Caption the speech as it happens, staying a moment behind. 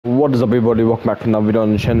What is up, everybody? Welcome back to another video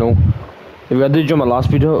on the channel. If you did enjoy my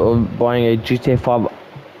last video of buying a GTA 5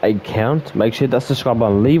 account, make sure to subscribe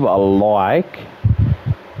and leave a like.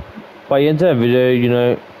 By the end of the video, you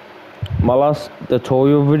know, my last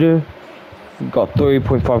tutorial video got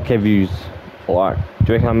 3.5k views. Like,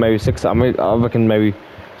 do you reckon maybe 6? I reckon maybe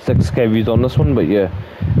 6k views on this one, but yeah.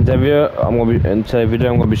 In the video, I'm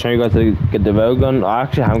gonna be showing you guys how to get the Railgun. I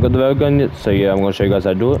actually haven't got the Railgun yet, so yeah, I'm gonna show you guys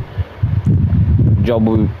how to do it. Job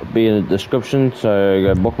will be in the description, so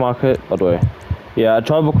go bookmark it. By the way, yeah, I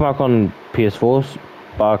tried bookmark on PS4s,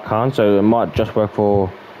 but I can't, so it might just work for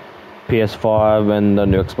PS5 and the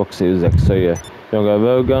new Xbox Series X. So yeah, you wanna go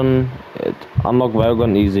Railgun, unlock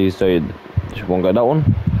Railgun easy, so you just wanna go that one.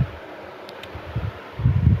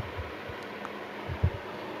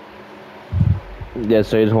 Yeah,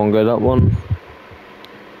 so you just wanna go that one.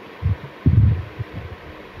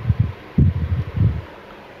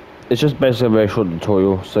 It's just basically a very short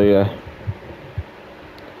tutorial, so yeah.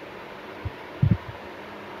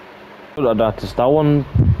 I'd like to start one,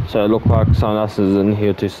 so it looks like someone else is in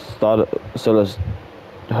here to start it, so let's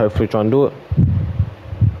hopefully try and do it.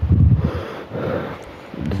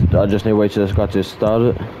 I just need to wait till this guy to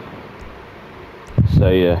start it, so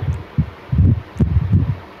yeah.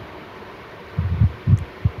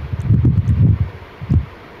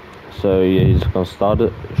 So yeah, he's gonna start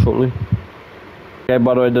it shortly. Okay,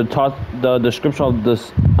 by the way, the description of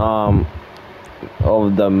this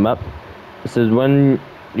of the map, it says when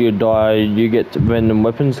you die you get random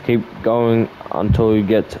weapons. Keep going until you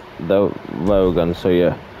get the Railgun. So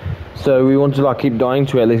yeah, so we want to like keep dying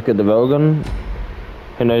to at least get the Railgun.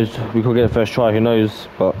 Who knows, we could get it first try, who knows,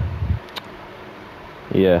 but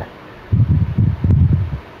yeah.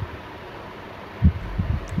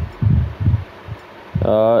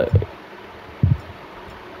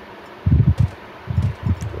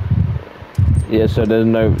 Yeah, so there's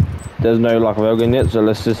no like Railgun yet, so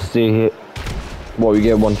let's just see here what we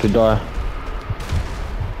get once we die.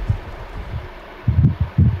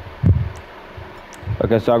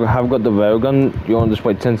 Okay, so I have got the Railgun. You want to just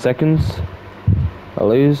wait 10 seconds at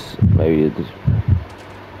least, maybe it is.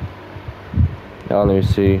 Yeah, let me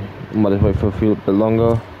see, I might just wait for a few bit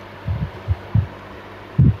longer.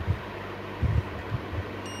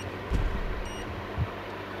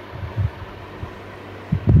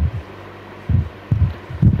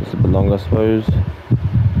 Longer, I suppose.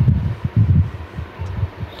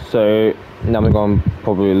 So now we're going to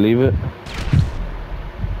probably leave it.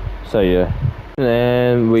 So yeah,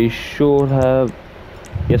 and we should have.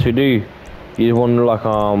 Yes, we do. You just want to like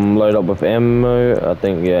load up with ammo. I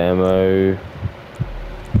think yeah, ammo.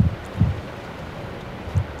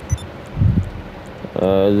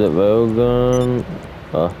 Is it Railgun?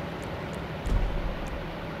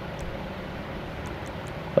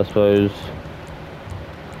 I suppose.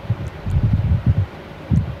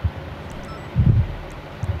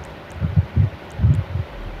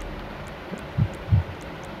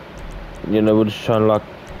 You know, we're just trying to like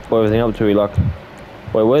put everything up to be like,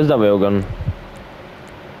 wait, where's that Railgun?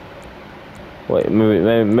 Wait,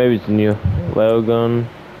 maybe it's new Railgun.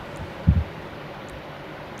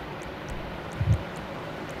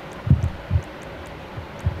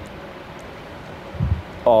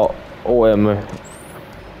 Oh, all ammo.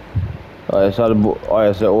 I said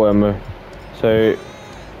all ammo. So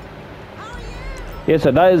yeah,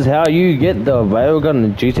 so that is how you get the Railgun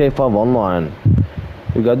in GTA 5 Online.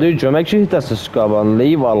 You gotta do, make sure you hit that subscribe button,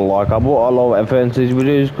 leave a like. I put a lot of effort into these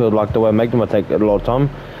videos because like the way I make them, I take a lot of time.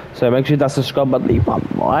 So make sure you hit that subscribe button, leave a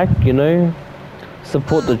like, you know,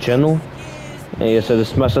 support the channel. And yeah, so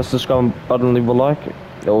just smash that subscribe button, leave a like.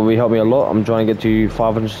 It will really help me a lot. I'm trying to get to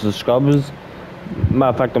 500 subscribers. Matter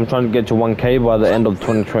of fact, I'm trying to get to 1k by the end of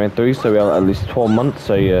 2023, so we have at least 12 months.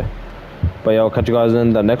 So yeah, but yeah, I'll catch you guys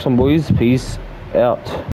in the next one, boys. Peace out.